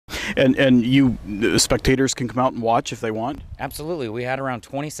And you, the spectators can come out and watch if they want? Absolutely. We had around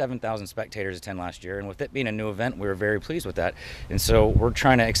 27,000 spectators attend last year, and with it being a new event, we were very pleased with that. And so we're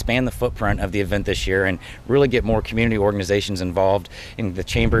trying to expand the footprint of the event this year and really get more community organizations involved, and the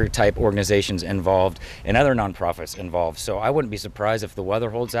chamber type organizations involved, and other nonprofits involved. So I wouldn't be surprised if the weather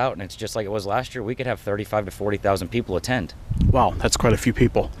holds out and it's just like it was last year. We could have 35 to 40,000 people attend. Wow, that's quite a few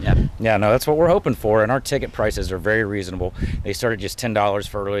people. Yeah, no, that's what we're hoping for, and our ticket prices are very reasonable. They start at just $10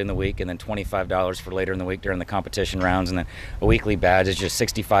 for early in the week, and then $25 for later in the week during the competition rounds, and then a weekly badge is just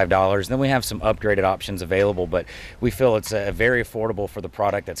 $65. Then we have some upgraded options available, but we feel it's very affordable for the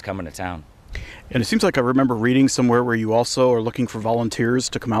product that's coming to town. And it seems like I remember reading somewhere where you also are looking for volunteers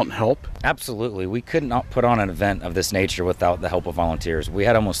to come out and help. Absolutely. We could not put on an event of this nature without the help of volunteers. We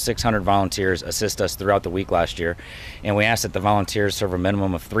had almost 600 volunteers assist us throughout the week last year, and we asked that the volunteers serve a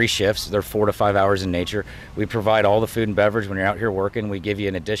minimum of 3 shifts. They're 4 to 5 hours in nature. We provide all the food and beverage when you're out here working. We give you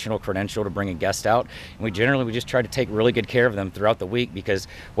an additional credential to bring a guest out, and we just try to take really good care of them throughout the week, because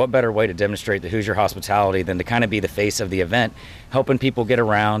what better way to demonstrate the Hoosier hospitality than to kind of be the face of the event, helping people get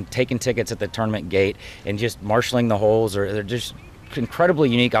around, taking tickets at the tournament gate, and just marshaling the holes. Or they're just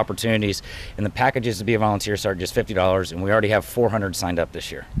incredibly unique opportunities, and the packages to be a volunteer start at just $50, and we already have 400 signed up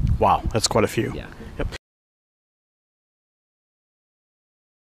this year. Wow, that's quite a few. Yeah. Yep.